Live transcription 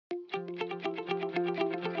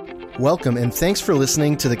Welcome and thanks for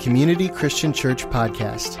listening to the Community Christian Church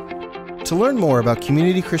podcast. To learn more about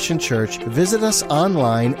Community Christian Church, visit us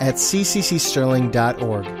online at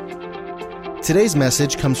cccsterling.org. Today's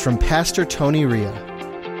message comes from Pastor Tony Ria.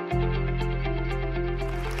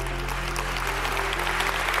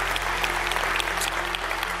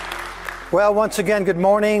 Well, once again, good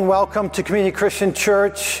morning. Welcome to Community Christian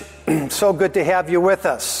Church. So good to have you with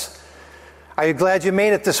us. Are you glad you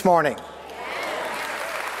made it this morning?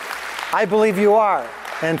 I believe you are.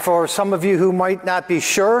 And for some of you who might not be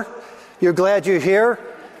sure, you're glad you're here.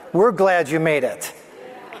 We're glad you made it.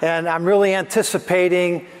 And I'm really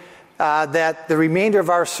anticipating that the remainder of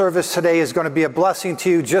our service today is going to be a blessing to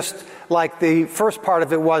you, just like the first part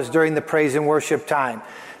of it was during the praise and worship time.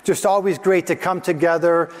 Just always great to come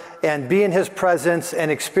together and be in His presence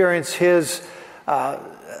and experience His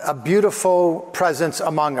a beautiful presence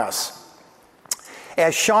among us.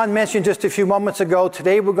 As Sean mentioned just a few moments ago,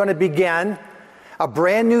 today we're going to begin a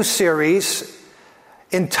brand new series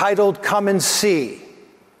entitled Come and See.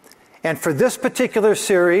 And for this particular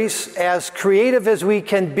series, as creative as we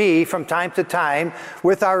can be from time to time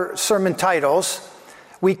with our sermon titles,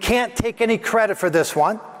 we can't take any credit for this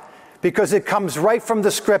one because it comes right from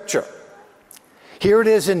the Scripture. Here it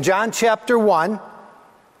is in John chapter 1,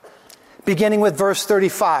 beginning with verse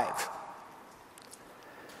 35.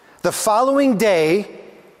 The following day,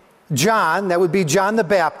 John, that would be John the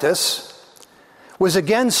Baptist, was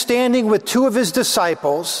again standing with two of his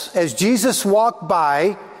disciples. As Jesus walked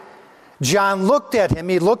by, John looked at him,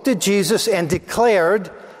 he looked at Jesus and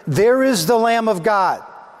declared, "There is the Lamb of God."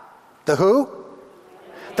 The who?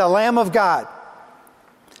 The Lamb of God.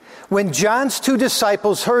 When John's two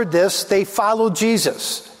disciples heard this, they followed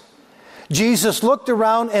Jesus. Jesus looked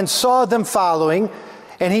around and saw them following,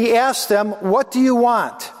 and he asked them, "What do you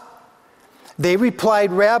want?" They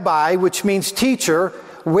replied, "Rabbi," which means teacher,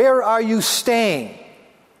 "where are you staying?"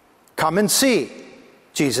 "Come and see,"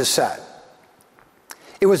 Jesus said.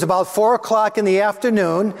 It was about 4 o'clock in the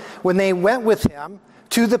afternoon when they went with him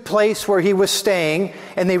to the place where he was staying,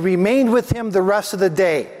 and they remained with him the rest of the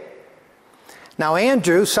day. Now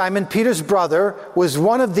Andrew, Simon Peter's brother, was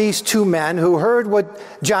one of these two men who heard what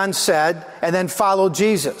John said and then followed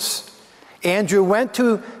Jesus. Andrew went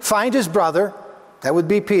to find his brother, that would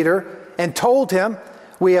be Peter, and told him,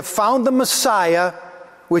 "We have found the Messiah,"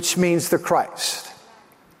 which means the Christ.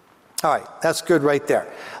 All right, that's good right there.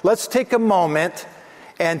 Let's take a moment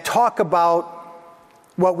and talk about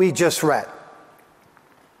what we just read.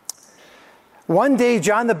 One day,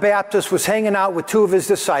 John the Baptist was hanging out with two of his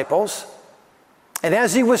disciples, and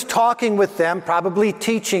as he was talking with them, probably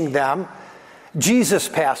teaching them, Jesus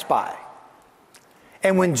passed by.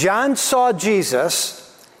 And when John saw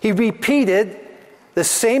Jesus, he repeated the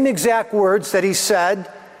same exact words that he said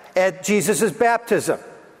at Jesus' baptism.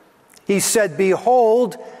 He said,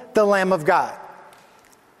 "Behold the Lamb of God."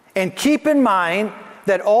 And keep in mind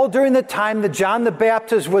that all during the time that John the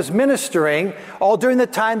Baptist was ministering, all during the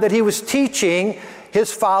time that he was teaching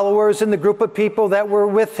his followers and the group of people that were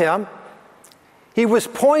with him, he was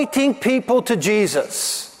pointing people to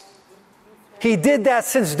Jesus. He did that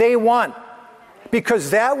since day one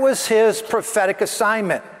because that was his prophetic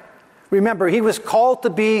assignment. Remember, he was called to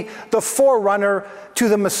be the forerunner to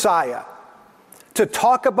the Messiah, to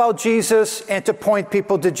talk about Jesus and to point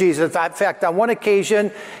people to Jesus. In fact, on one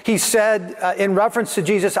occasion, he said in reference to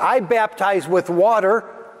Jesus, "I baptize with water,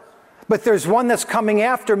 but there's one that's coming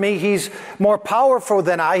after me. He's more powerful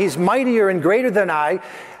than I. He's mightier and greater than I.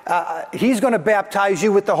 He's going to baptize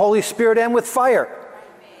you with the Holy Spirit and with fire."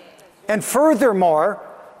 And furthermore,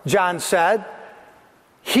 John said,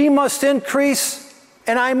 "He must increase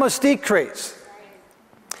and I must decrease."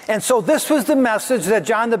 And so this was the message that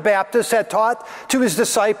John the Baptist had taught to his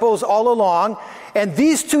disciples all along. And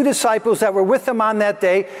these two disciples that were with him on that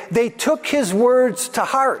day, they took his words to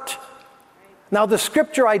heart. Now the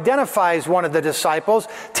Scripture identifies one of the disciples,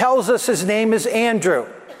 tells us his name is Andrew.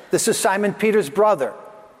 This is Simon Peter's brother.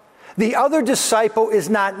 The other disciple is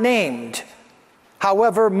not named.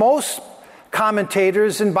 However, most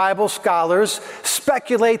commentators and Bible scholars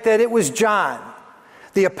speculate that it was John,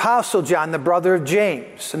 the Apostle John, the brother of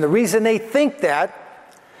James. And the reason they think that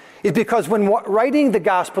is because when writing the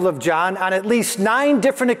Gospel of John, on at least 9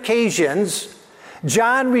 different occasions,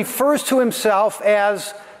 John refers to himself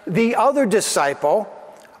as the other disciple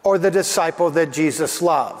or the disciple that Jesus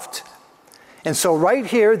loved. And so right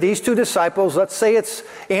here, these two disciples, let's say it's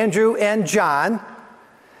Andrew and John,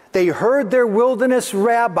 they heard their wilderness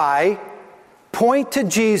rabbi point to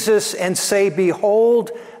Jesus and say,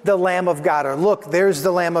 "Behold the Lamb of God," or "Look, there's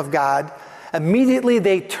the Lamb of God." Immediately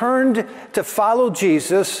they turned to follow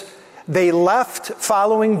Jesus They left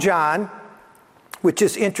following John, which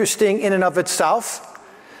is interesting in and of itself.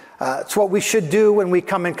 It's what we should do when we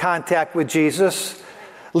come in contact with Jesus.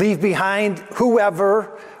 Leave behind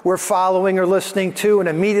whoever we're following or listening to and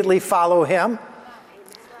immediately follow him.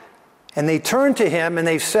 And they turned to him and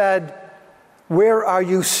they said, "Where are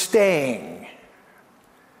you staying?"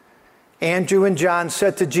 Andrew and John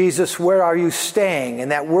said to Jesus, "Where are you staying?"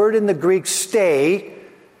 And that word in the Greek, stay,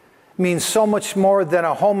 means so much more than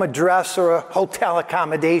a home address or a hotel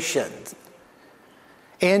accommodation.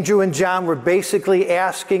 Andrew and John were basically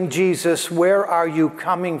asking Jesus, "Where are you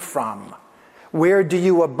coming from? Where do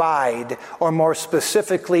you abide?" Or more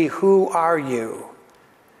specifically, "Who are you?"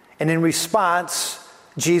 And in response,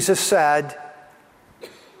 Jesus said,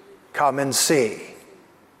 "Come and see."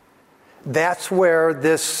 That's where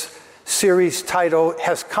this series title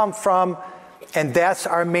has come from, and that's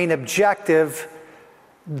our main objective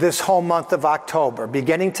this whole month of October.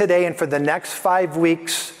 Beginning today and for the next 5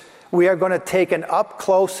 weeks, we are going to take an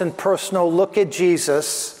up-close and personal look at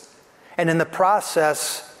Jesus, and in the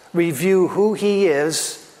process, review who he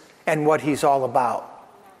is and what he's all about.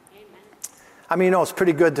 I mean, it's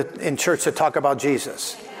pretty good in church to talk about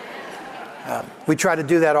Jesus. We try to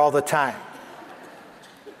do that all the time.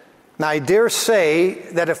 Now, I dare say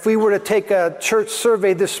that if we were to take a church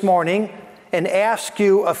survey this morning and ask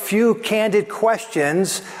you a few candid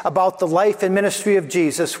questions about the life and ministry of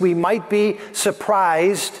Jesus, we might be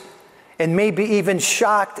surprised and maybe even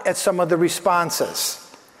shocked at some of the responses.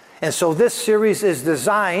 And so this series is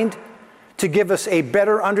designed to give us a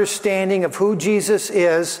better understanding of who Jesus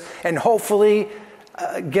is and hopefully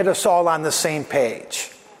get us all on the same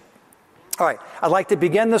page. All right, I'd like to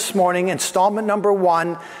begin this morning, installment number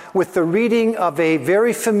 1, with the reading of a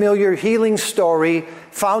very familiar healing story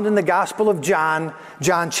found in the Gospel of John,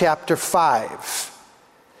 John chapter 5.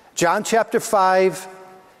 John chapter 5,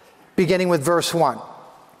 beginning with verse 1.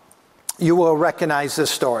 You will recognize this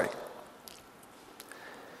story.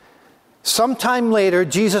 Sometime later,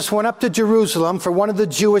 Jesus went up to Jerusalem for one of the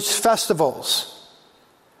Jewish festivals.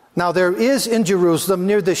 Now there is in Jerusalem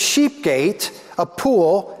near the Sheep Gate a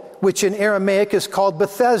pool, which in Aramaic is called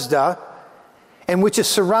Bethesda, and which is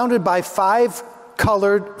surrounded by five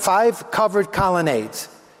covered colonnades.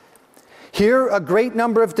 Here a great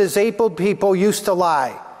number of disabled people used to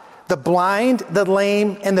lie: the blind, the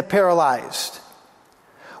lame, and the paralyzed.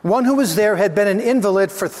 One who was there had been an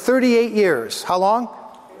invalid for 38 years. How long?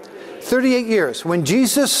 38 years. When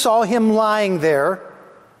Jesus saw him lying there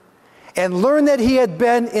and learned that he had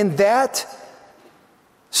been in that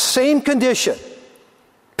same condition,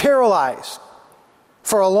 paralyzed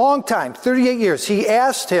for a long time, 38 years, he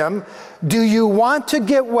asked him, "Do you want to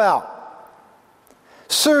get well?"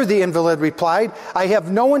 "Sir," the invalid replied, "I have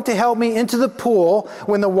no one to help me into the pool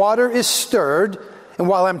when the water is stirred, and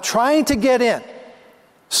while I'm trying to get in,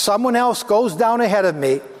 someone else goes down ahead of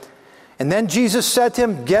me." And then Jesus said to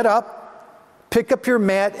him, "Get up, pick up your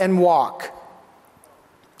mat, and walk."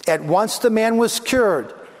 At once the man was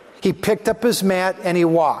cured. He picked up his mat and he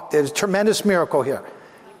walked. There's a tremendous miracle here.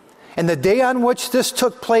 And the day on which this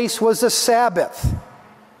took place was the Sabbath.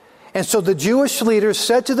 And so the Jewish leaders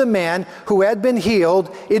said to the man who had been healed,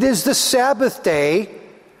 "It is the Sabbath day.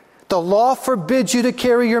 The law forbids you to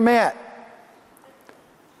carry your mat."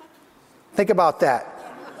 Think about that.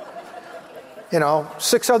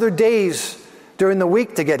 6 other days during the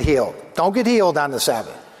week to get healed. Don't get healed on the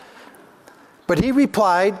Sabbath. But he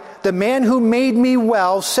replied, "The man who made me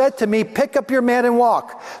well said to me, 'Pick up your mat and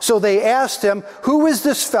walk.' So they asked him, 'Who is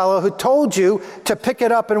this fellow who told you to pick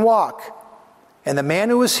it up and walk?' And the man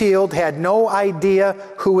who was healed had no idea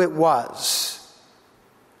who it was."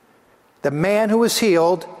 The man who was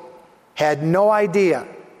healed had no idea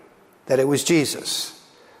that it was Jesus.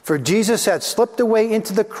 For Jesus had slipped away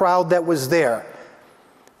into the crowd that was there.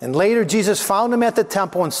 And later Jesus found him at the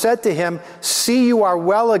temple and said to him, "See, you are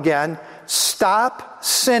well again. Stop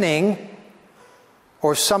sinning,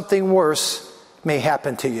 or something worse may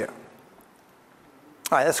happen to you."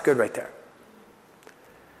 All right, that's good right there.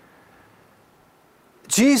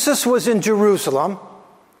 Jesus was in Jerusalem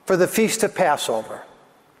for the Feast of Passover.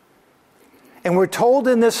 And we're told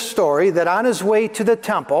in this story that on his way to the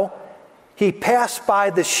temple, he passed by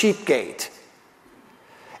the Sheep Gate.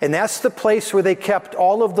 And that's the place where they kept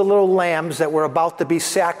all of the little lambs that were about to be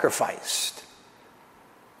sacrificed.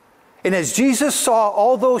 And as Jesus saw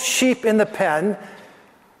all those sheep in the pen,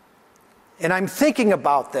 and I'm thinking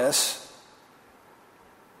about this,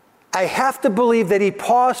 I have to believe that he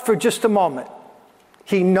paused for just a moment.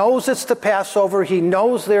 He knows it's the Passover. He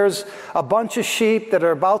knows there's a bunch of sheep that are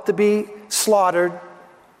about to be slaughtered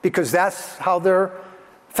because that's how their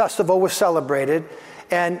festival was celebrated.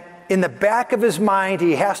 And in the back of his mind,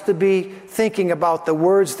 he has to be thinking about the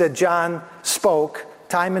words that John spoke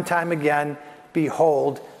time and time again,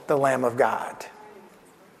 "Behold the Lamb of God."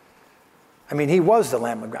 I mean, he was the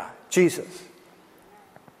Lamb of God, Jesus.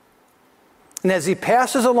 And as he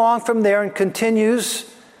passes along from there and continues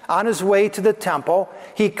on his way to the temple,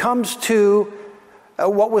 he comes to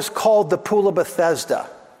what was called the Pool of Bethesda.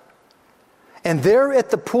 And there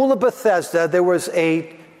at the Pool of Bethesda, there was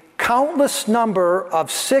a countless number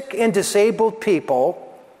of sick and disabled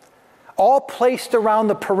people, all placed around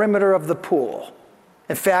the perimeter of the pool.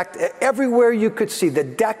 In fact, everywhere you could see, the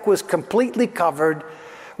deck was completely covered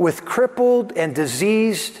with crippled and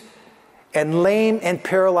diseased and lame and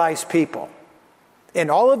paralyzed people.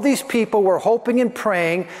 And all of these people were hoping and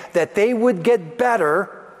praying that they would get better,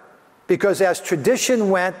 because as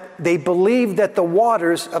tradition went, they believed that the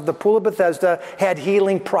waters of the Pool of Bethesda had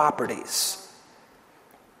healing properties.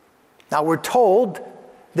 Now we're told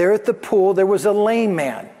there at the pool there was a lame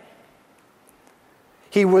man.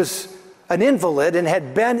 He was an invalid and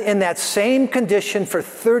had been in that same condition for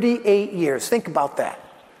 38 years. Think about that.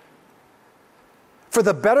 For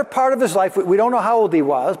the better part of his life, we don't know how old he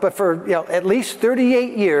was, but for at least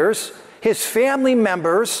 38 years, his family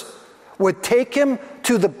members would take him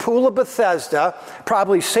to the Pool of Bethesda,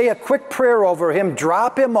 probably say a quick prayer over him,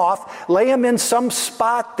 drop him off, lay him in some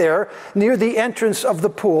spot there near the entrance of the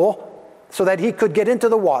pool so that he could get into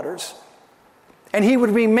the waters. And he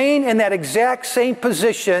would remain in that exact same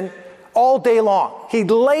position all day long. He'd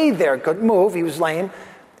lay there, couldn't move, he was lame.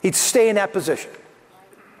 He'd stay in that position.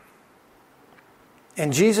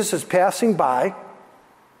 And Jesus is passing by.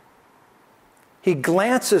 He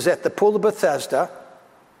glances at the Pool of Bethesda,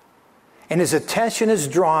 and his attention is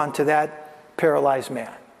drawn to that paralyzed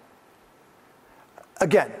man.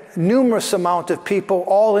 Again, numerous amount of people,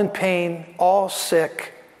 all in pain, all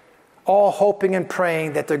sick, all hoping and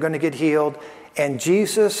praying that they're going to get healed. And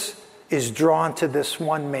Jesus is drawn to this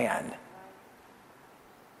one man.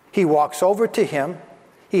 He walks over to him,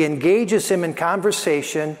 he engages him in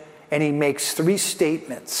conversation, and he makes 3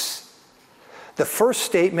 statements. The first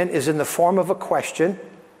statement is in the form of a question.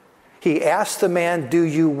 He asked the man, "Do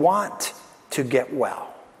you want to get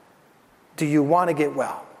well? Do you want to get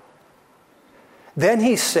well?" Then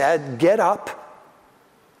he said, "Get up."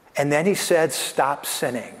 And then he said, "Stop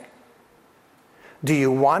sinning." Do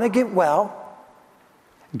you want to get well?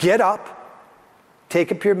 Get up,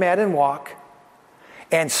 take up your mat and walk,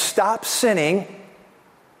 and stop sinning,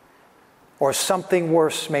 or something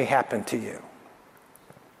worse may happen to you.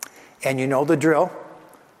 And you know the drill.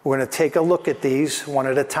 We're going to take a look at these one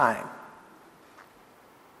at a time.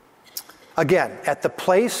 Again, at the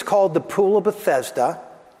place called the Pool of Bethesda,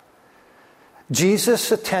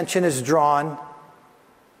 Jesus' attention is drawn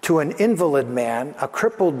to an invalid man, a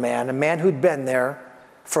crippled man, a man who'd been there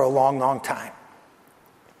for a long, long time.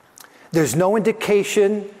 There's no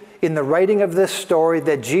indication in the writing of this story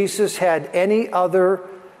that Jesus had any other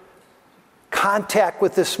contact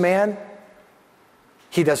with this man.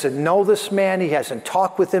 He doesn't know this man. He hasn't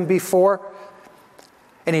talked with him before.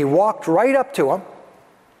 And he walked right up to him.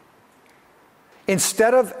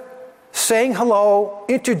 Instead of saying hello,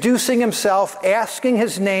 introducing himself, asking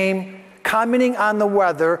his name, commenting on the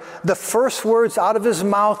weather, the first words out of his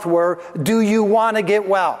mouth were, "Do you want to get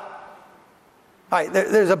well?" All right,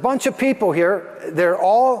 there's a bunch of people here. They're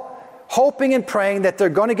all hoping and praying that they're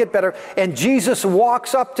going to get better. And Jesus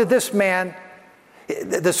walks up to this man.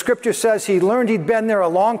 The scripture says he learned he'd been there a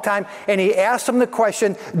long time, and he asked him the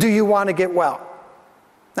question, "Do you want to get well?"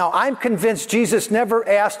 Now, I'm convinced Jesus never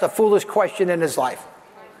asked a foolish question in his life.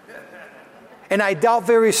 And I doubt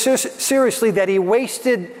very seriously that he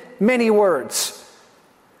wasted many words.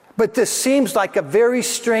 But this seems like a very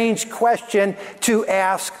strange question to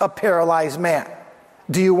ask a paralyzed man.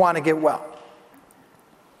 Do you want to get well?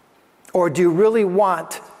 Or do you really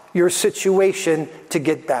want your situation to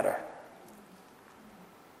get better?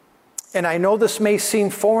 And I know this may seem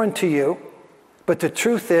foreign to you, but the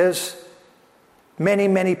truth is, many,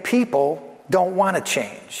 many people don't want to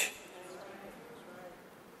change.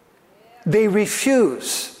 They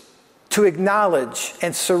refuse to acknowledge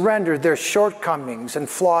and surrender their shortcomings and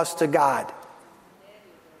flaws to God.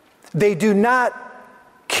 They do not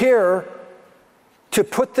care to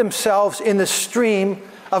put themselves in the stream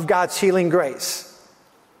of God's healing grace.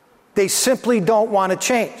 They simply don't want to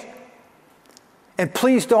change. And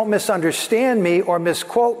please don't misunderstand me or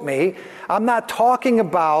misquote me. I'm not talking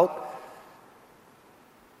about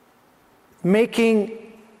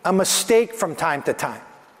making a mistake from time to time.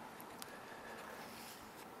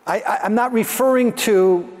 I'm not referring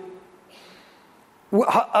to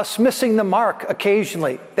us missing the mark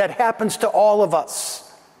occasionally. That happens to all of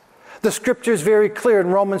us. The scripture is very clear in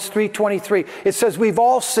Romans 3:23. It says we've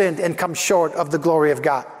all sinned and come short of the glory of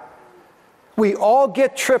God. We all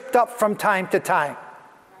get tripped up from time to time.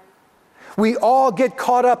 We all get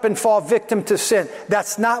caught up and fall victim to sin.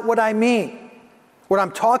 That's not what I mean. What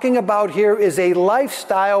I'm talking about here is a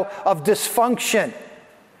lifestyle of dysfunction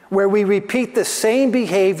where we repeat the same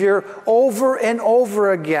behavior over and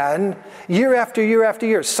over again, year after year after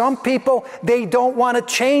year. Some people, they don't want to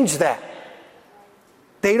change that.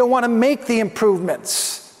 They don't want to make the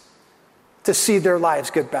improvements to see their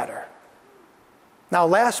lives get better. Now,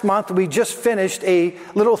 last month, we just finished a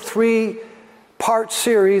little 3-part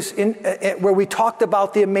series where we talked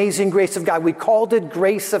about the amazing grace of God. We called it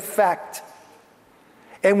Grace Effect.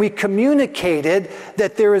 And we communicated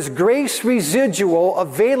that there is grace residual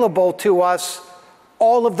available to us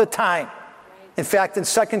all of the time. In fact, in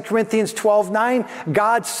 2 Corinthians 12:9,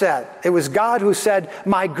 God said, it was God who said,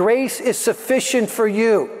 "My grace is sufficient for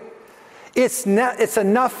you. It's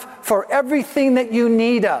enough for everything that you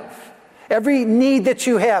need of. Every need that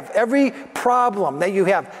you have, every problem that you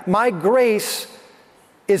have. My grace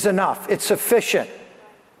is enough. It's sufficient."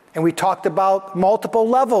 And we talked about multiple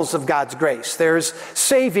levels of God's grace. There's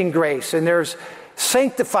saving grace, and there's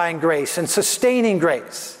sanctifying grace and sustaining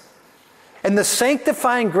grace. And the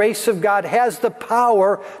sanctifying grace of God has the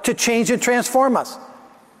power to change and transform us.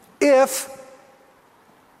 If,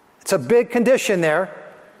 it's a big condition there,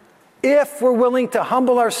 if we're willing to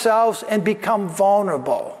humble ourselves and become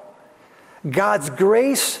vulnerable. God's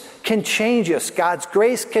grace can change us. God's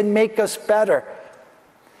grace can make us better.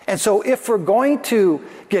 And so if we're going to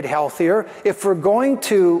get healthier, if we're going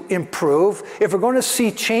to improve, if we're going to see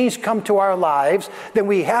change come to our lives, then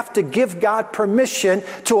we have to give God permission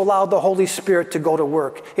to allow the Holy Spirit to go to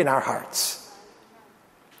work in our hearts.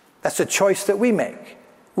 That's a choice that we make.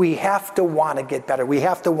 We have to want to get better. We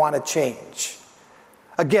have to want to change.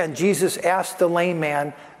 Again, Jesus asked the lame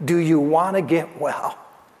man, "Do you want to get well?"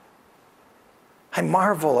 I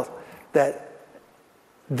marvel that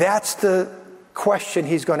that's the question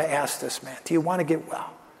he's going to ask this man. Do you want to get well?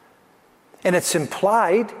 And it's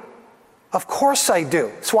implied, of course I do.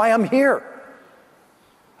 That's why I'm here.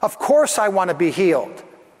 Of course I want to be healed.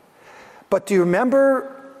 But do you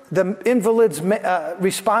remember the invalid's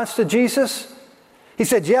response to Jesus? He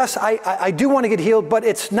said, "Yes, I do want to get healed, but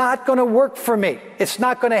it's not going to work for me. It's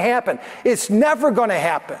not going to happen. It's never going to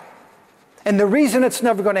happen. And the reason it's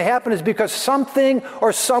never going to happen is because something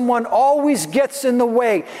or someone always gets in the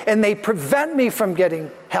way and they prevent me from getting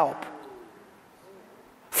help.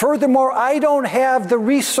 Furthermore, I don't have the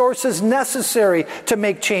resources necessary to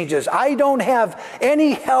make changes. I don't have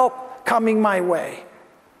any help coming my way."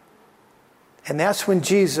 And that's when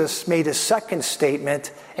Jesus made his second statement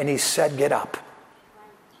and he said, "Get up.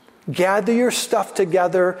 Gather your stuff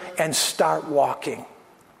together and start walking."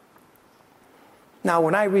 Now,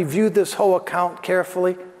 when I review this whole account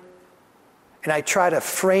carefully, and I try to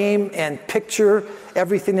frame and picture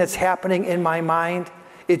everything that's happening in my mind,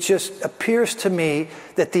 it just appears to me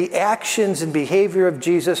that the actions and behavior of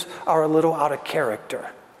Jesus are a little out of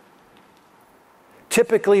character.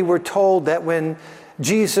 Typically, we're told that when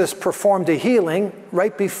Jesus performed a healing,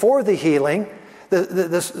 right before the healing,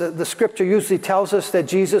 the scripture usually tells us that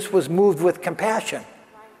Jesus was moved with compassion.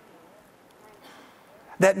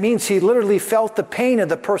 That means he literally felt the pain of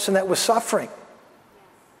the person that was suffering.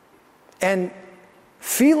 And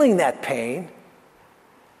feeling that pain,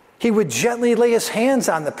 he would gently lay his hands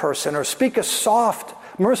on the person or speak a soft,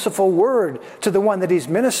 merciful word to the one that he's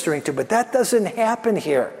ministering to. But that doesn't happen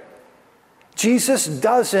here. Jesus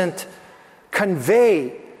doesn't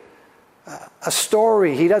convey a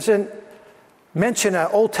story. He doesn't mention an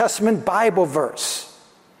Old Testament Bible verse.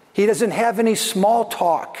 He doesn't have any small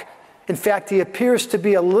talk. In fact, he appears to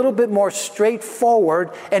be a little bit more straightforward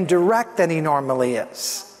and direct than he normally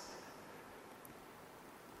is.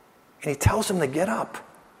 And he tells him to get up.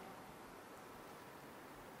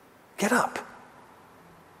 Get up.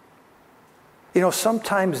 You know,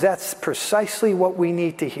 sometimes that's precisely what we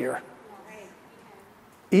need to hear.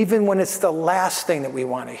 Even when it's the last thing that we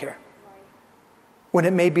want to hear. When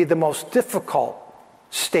it may be the most difficult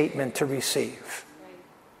statement to receive.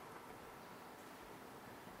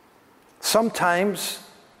 Sometimes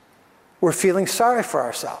we're feeling sorry for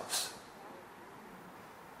ourselves.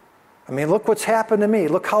 I mean, look what's happened to me.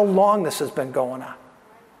 Look how long this has been going on.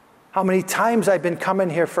 How many times I've been coming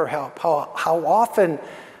here for help. How often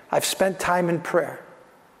I've spent time in prayer.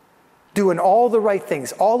 Doing all the right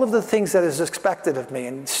things. All of the things that is expected of me.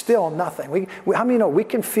 And still nothing. How many know we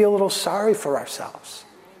can feel a little sorry for ourselves?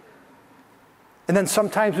 And then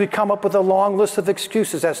sometimes we come up with a long list of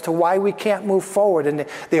excuses as to why we can't move forward. And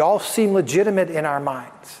they all seem legitimate in our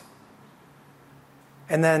minds.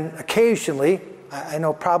 And then occasionally, I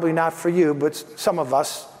know probably not for you, but some of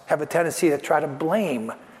us have a tendency to try to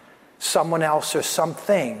blame someone else or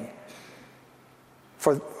something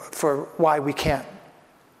for why we can't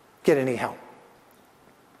get any help.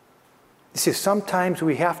 You see, sometimes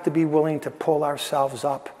we have to be willing to pull ourselves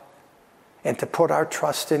up and to put our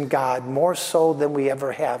trust in God more so than we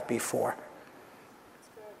ever have before.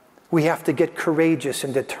 We have to get courageous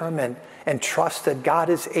and determined and trust that God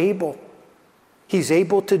is able. He's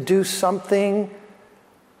able to do something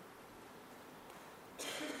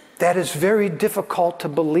that is very difficult to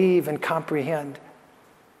believe and comprehend.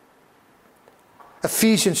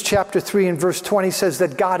 Ephesians chapter 3 and verse 20 says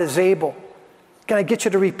that God is able. Can I get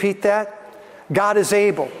you to repeat that? God is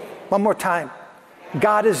able. One more time.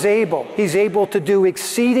 God is able. He's able to do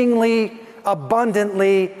exceedingly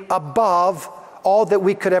abundantly above all that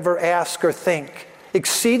we could ever ask or think.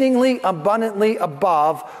 Exceedingly abundantly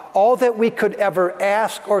above all that we could ever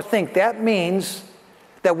ask or think. That means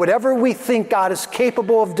that whatever we think God is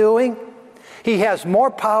capable of doing, He has more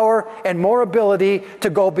power and more ability to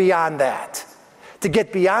go beyond that, to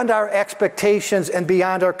get beyond our expectations and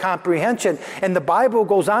beyond our comprehension. And the Bible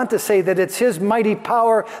goes on to say that it's His mighty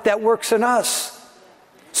power that works in us.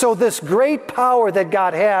 So this great power that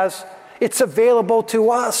God has, it's available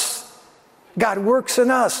to us. God works in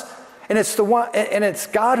us. And it's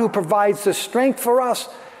God who provides the strength for us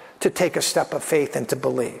to take a step of faith and to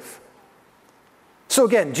believe. So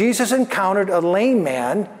again, Jesus encountered a lame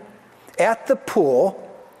man at the pool.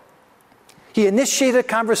 He initiated a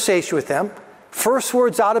conversation with him. First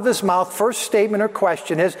words out of his mouth, first statement or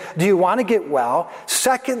question is, do you want to get well?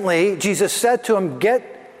 Secondly, Jesus said to him, get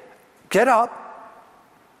up,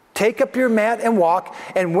 take up your mat and walk.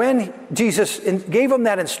 And when Jesus gave him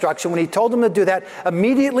that instruction, when He told him to do that,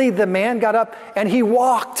 immediately the man got up and he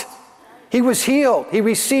walked. He was healed. He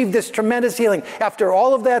received this tremendous healing after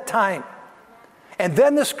all of that time. And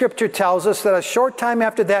then the scripture tells us that a short time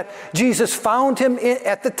after that, Jesus found him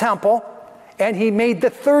at the temple, and He made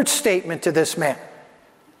the third statement to this man.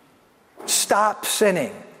 Stop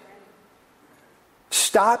sinning.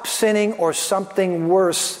 Stop sinning, or something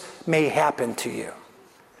worse may happen to you.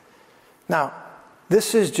 Now,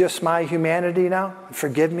 this is just my humanity now.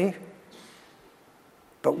 Forgive me.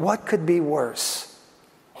 But what could be worse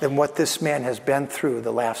than what this man has been through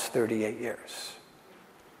the last 38 years?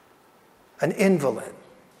 An invalid,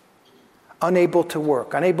 unable to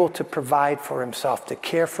work, unable to provide for himself, to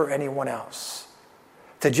care for anyone else,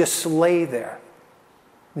 to just lay there,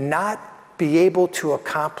 not be able to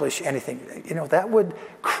accomplish anything. You know, that would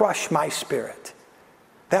crush my spirit.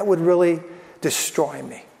 That would really destroy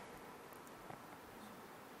me.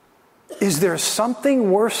 Is there something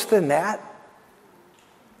worse than that?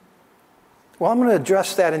 Well, I'm going to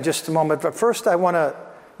address that in just a moment, but first I want to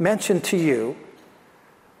mention to you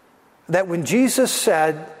that when Jesus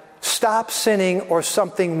said, stop sinning or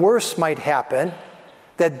something worse might happen,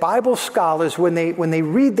 that Bible scholars, when they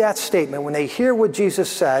read that statement, when they hear what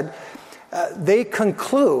Jesus said, they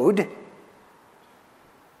conclude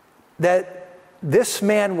that this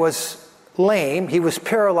man was lame, he was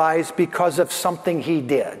paralyzed because of something he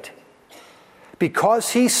did.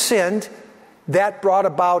 Because he sinned, that brought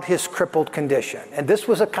about his crippled condition. And this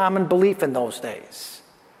was a common belief in those days.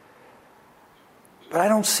 But I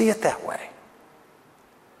don't see it that way.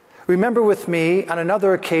 Remember with me on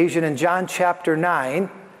another occasion in John chapter 9,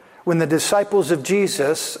 when the disciples of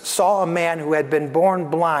Jesus saw a man who had been born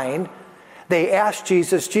blind, they asked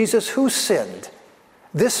Jesus, Jesus, who sinned,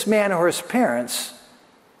 this man or his parents,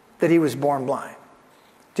 that he was born blind?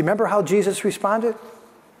 Do you remember how Jesus responded?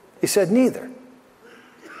 He said, neither.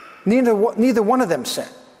 Neither one of them sinned.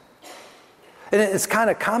 And it's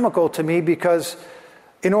kind of comical to me because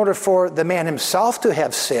in order for the man himself to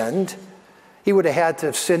have sinned, he would have had to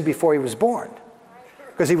have sinned before he was born,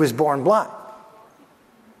 because he was born blind.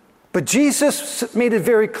 But Jesus made it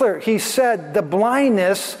very clear. He said the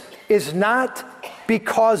blindness is not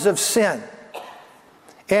because of sin.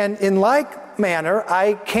 And in like manner,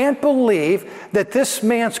 I can't believe that this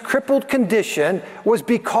man's crippled condition was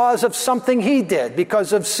because of something he did,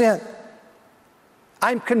 because of sin.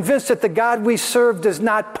 I'm convinced that the God we serve does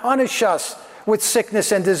not punish us with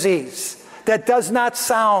sickness and disease. That does not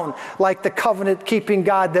sound like the covenant-keeping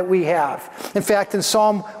God that we have. In fact, in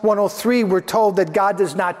Psalm 103, we're told that God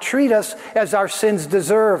does not treat us as our sins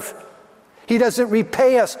deserve. He doesn't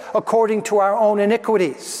repay us according to our own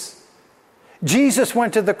iniquities. Jesus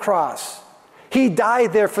went to the cross. He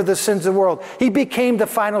died there for the sins of the world. He became the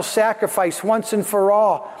final sacrifice once and for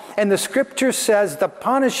all. And the scripture says the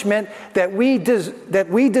punishment that we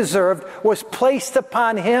deserved was placed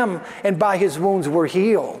upon him, and by his wounds we're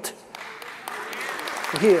healed.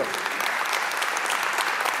 healed.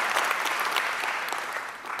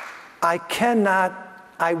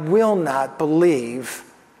 I will not believe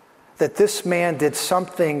that this man did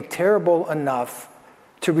something terrible enough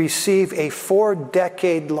to receive a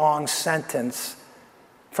 4-decade-long sentence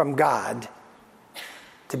from God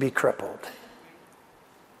to be crippled.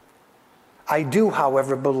 I do,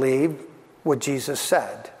 however, believe what Jesus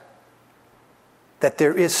said, that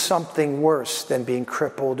there is something worse than being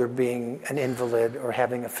crippled or being an invalid or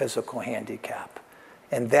having a physical handicap,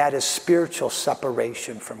 and that is spiritual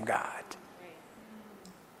separation from God.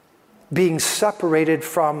 Being separated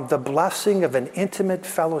from the blessing of an intimate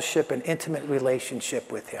fellowship and intimate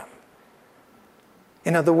relationship with Him.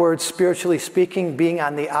 In other words, spiritually speaking, being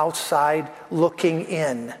on the outside looking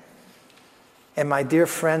in. And my dear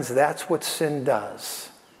friends, that's what sin does.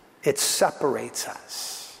 It separates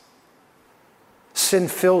us. Sin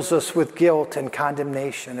fills us with guilt and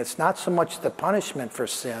condemnation. It's not so much the punishment for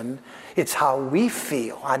sin, it's how we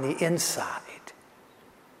feel on the inside.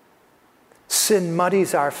 Sin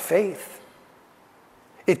muddies our faith.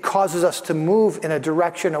 It causes us to move in a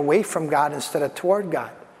direction away from God instead of toward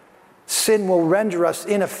God. Sin will render us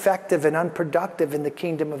ineffective and unproductive in the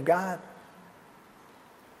kingdom of God.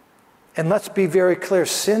 And let's be very clear,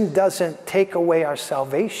 sin doesn't take away our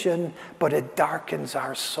salvation, but it darkens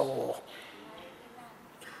our soul.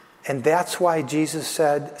 And that's why Jesus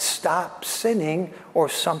said, stop sinning or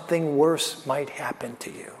something worse might happen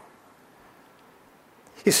to you.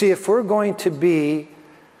 You see, if we're going to be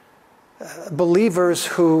believers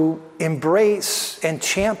who embrace and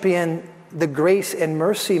champion the grace and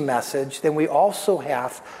mercy message, then we also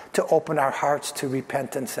have to open our hearts to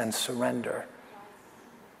repentance and surrender.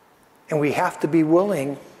 And we have to be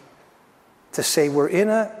willing to say we're in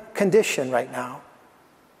a condition right now,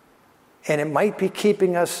 and it might be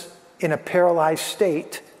keeping us in a paralyzed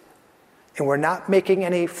state, and we're not making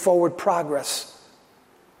any forward progress.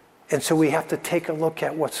 And so we have to take a look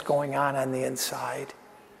at what's going on the inside.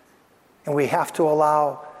 And we have to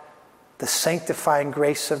allow the sanctifying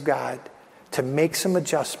grace of God to make some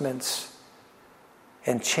adjustments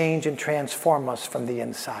and change and transform us from the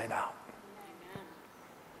inside out.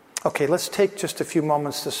 Okay, let's take just a few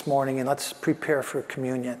moments this morning and let's prepare for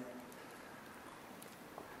communion.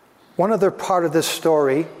 One other part of this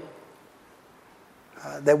story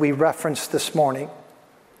that we referenced this morning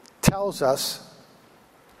tells us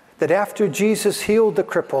that after Jesus healed the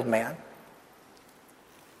crippled man,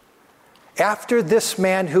 after this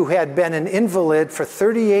man who had been an invalid for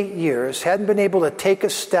 38 years, hadn't been able to take a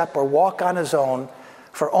step or walk on his own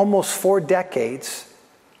for almost 4 decades,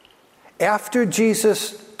 after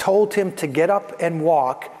Jesus told him to get up and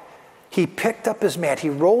walk, he picked up his mat. He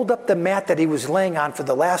rolled up the mat that he was laying on for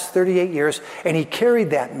the last 38 years, and he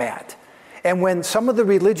carried that mat. And when some of the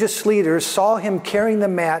religious leaders saw him carrying the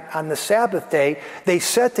mat on the Sabbath day, they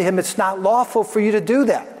said to him, "It's not lawful for you to do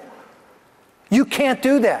that. You can't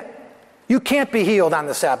do that. You can't be healed on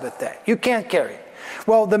the Sabbath day. You can't carry it."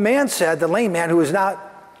 Well, the man said, the lame man who was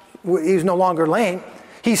he's no longer lame,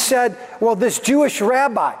 he said, "Well, this Jewish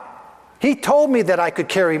rabbi, he told me that I could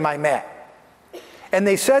carry my mat." And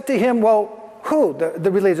they said to him, "Well, who?" The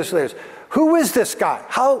religious leaders. "Who is this guy?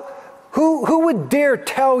 Who would dare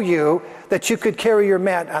tell you that you could carry your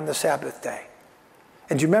mat on the Sabbath day?"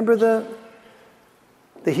 And do you remember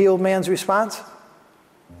the healed man's response?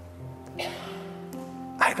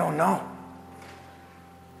 "I don't know.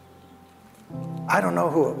 I don't know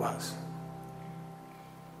who it was.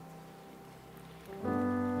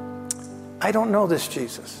 I don't know this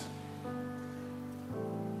Jesus."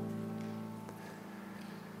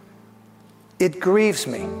 It grieves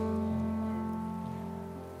me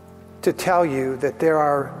to tell you that there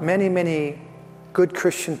are many, many good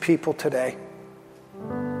Christian people today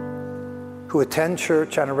who attend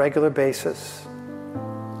church on a regular basis.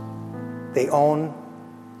 They own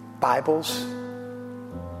Bibles.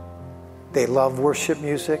 They love worship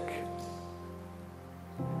music.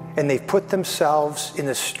 And they've put themselves in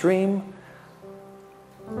the stream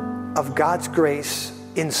of God's grace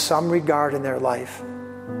in some regard in their life.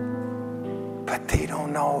 But they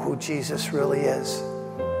don't know who Jesus really is.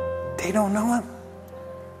 They don't know him.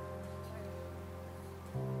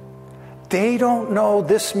 They don't know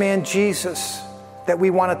this man Jesus that we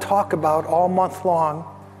want to talk about all month long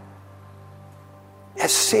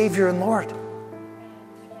as Savior and Lord.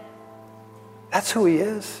 That's who he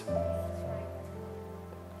is.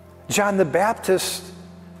 John the Baptist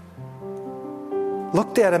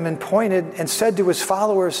looked at him and pointed and said to his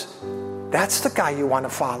followers, "That's the guy you want to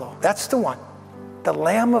follow. That's the one. The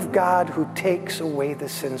Lamb of God who takes away the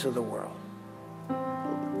sins of the world.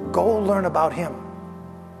 Go learn about him.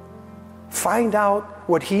 Find out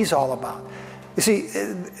what he's all about. You see,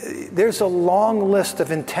 there's a long list of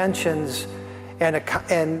intentions and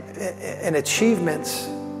achievements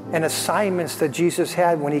and assignments that Jesus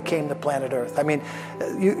had when he came to planet Earth. I mean,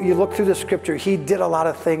 you look through the scripture, he did a lot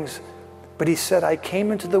of things, but he said, I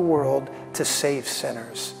came into the world to save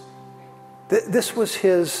sinners. This was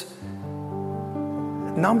his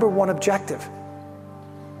number one objective.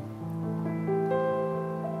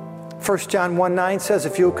 1 John 1:9 says,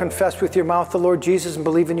 if you will confess with your mouth the Lord Jesus and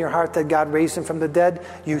believe in your heart that God raised him from the dead,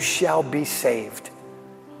 you shall be saved.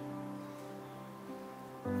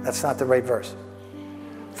 That's not the right verse.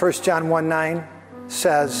 1 John 1:9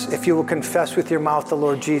 says, if you will confess with your mouth the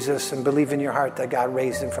Lord Jesus and believe in your heart that God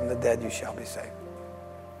raised him from the dead, you shall be saved.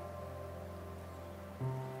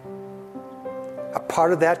 A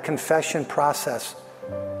part of that confession process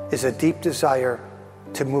is a deep desire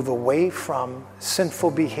to move away from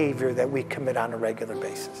sinful behavior that we commit on a regular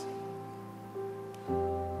basis.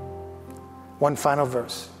 One final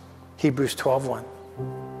verse, Hebrews 12:1.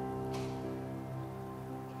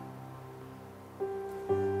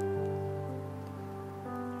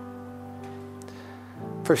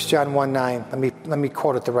 1 John 1:9, let me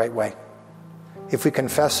quote it the right way. If we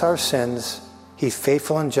confess our sins, he's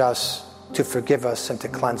faithful and just to forgive us and to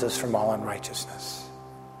cleanse us from all unrighteousness.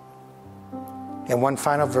 And one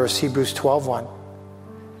final verse, Hebrews 12:1.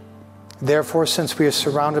 Therefore, since we are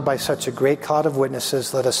surrounded by such a great cloud of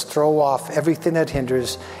witnesses, let us throw off everything that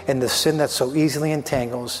hinders and the sin that so easily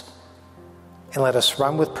entangles, and let us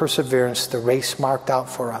run with perseverance the race marked out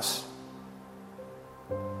for us.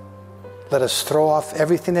 Let us throw off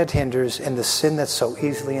everything that hinders and the sin that so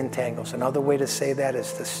easily entangles. Another way to say that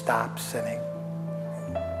is to stop sinning.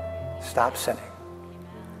 Stop sinning.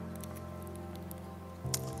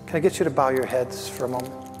 Can I get you to bow your heads for a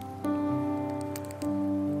moment?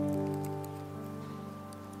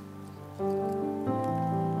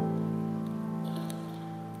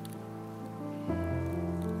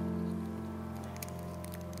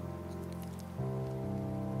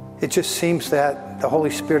 It just seems that the Holy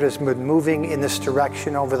Spirit has been moving in this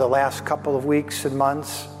direction over the last couple of weeks and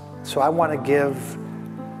months. So I want to give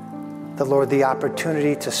the Lord the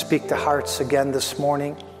opportunity to speak to hearts again this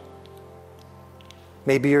morning.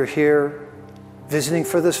 Maybe you're here visiting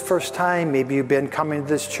for this first time. Maybe you've been coming to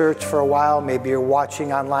this church for a while. Maybe you're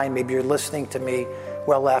watching online. Maybe you're listening to me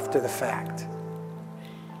well after the fact.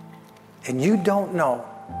 And you don't know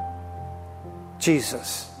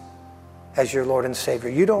Jesus as your Lord and Savior.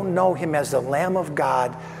 You don't know him as the Lamb of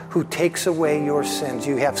God who takes away your sins.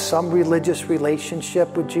 You have some religious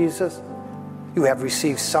relationship with Jesus. You have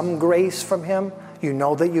received some grace from him. You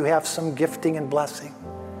know that you have some gifting and blessing.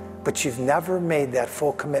 But you've never made that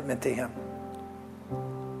full commitment to him.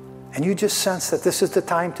 And you just sense that this is the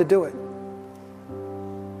time to do it.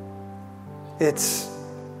 It's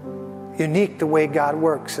unique the way God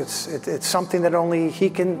works. It's something that only he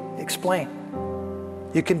can explain.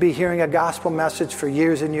 You can be hearing a gospel message for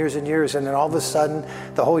years and years and years, and then all of a sudden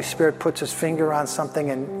the Holy Spirit puts his finger on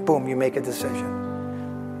something and boom, you make a decision.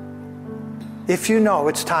 If you know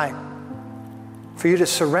it's time for you to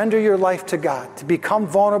surrender your life to God, to become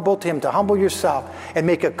vulnerable to him, to humble yourself and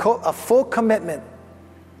make a full commitment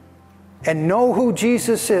and know who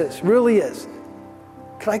Jesus is, really is,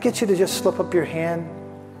 can I get you to just slip up your hand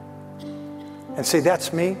and say,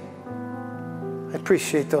 that's me? I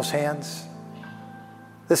appreciate those hands.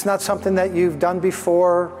 It's not something that you've done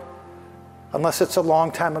before, unless it's a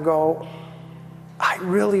long time ago. I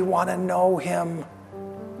really want to know him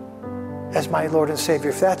as my Lord and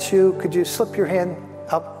Savior. If that's you, could you slip your hand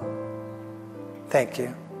up? Thank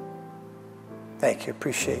you. Thank you.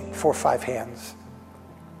 Appreciate 4 or 5 hands.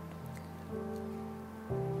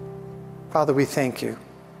 Father, we thank you.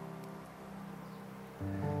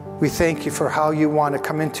 We thank you for how you want to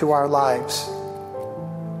come into our lives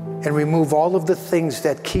and remove all of the things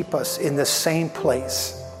that keep us in the same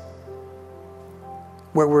place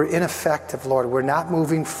where we're ineffective, Lord. We're not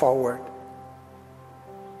moving forward.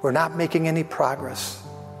 We're not making any progress.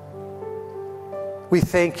 We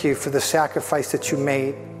thank you for the sacrifice that you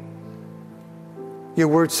made. Your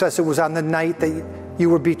word says it was on the night that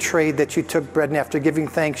you were betrayed that you took bread, and after giving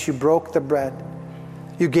thanks, you broke the bread.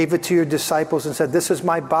 You gave it to your disciples and said, this is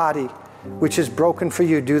my body, which is broken for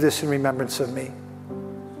you. Do this in remembrance of me.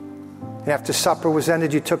 And after supper was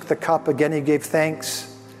ended, you took the cup. Again, you gave thanks.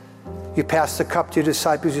 You passed the cup to your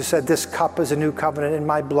disciples. You said, this cup is a new covenant in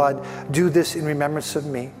my blood. Do this in remembrance of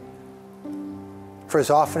me. For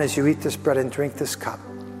as often as you eat this bread and drink this cup,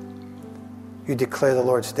 you declare the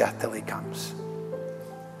Lord's death till he comes.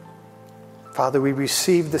 Father, we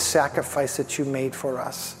receive the sacrifice that you made for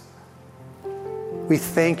us. We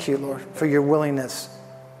thank you, Lord, for your willingness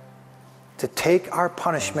to take our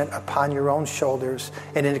punishment upon your own shoulders,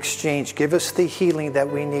 and in exchange, give us the healing that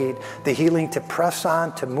we need, the healing to press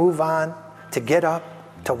on, to move on, to get up,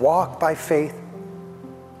 to walk by faith,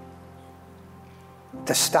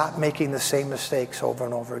 to stop making the same mistakes over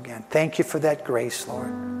and over again. Thank you for that grace,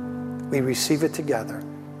 Lord. We receive it together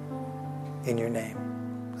in your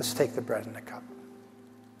name. Let's take the bread and the cup.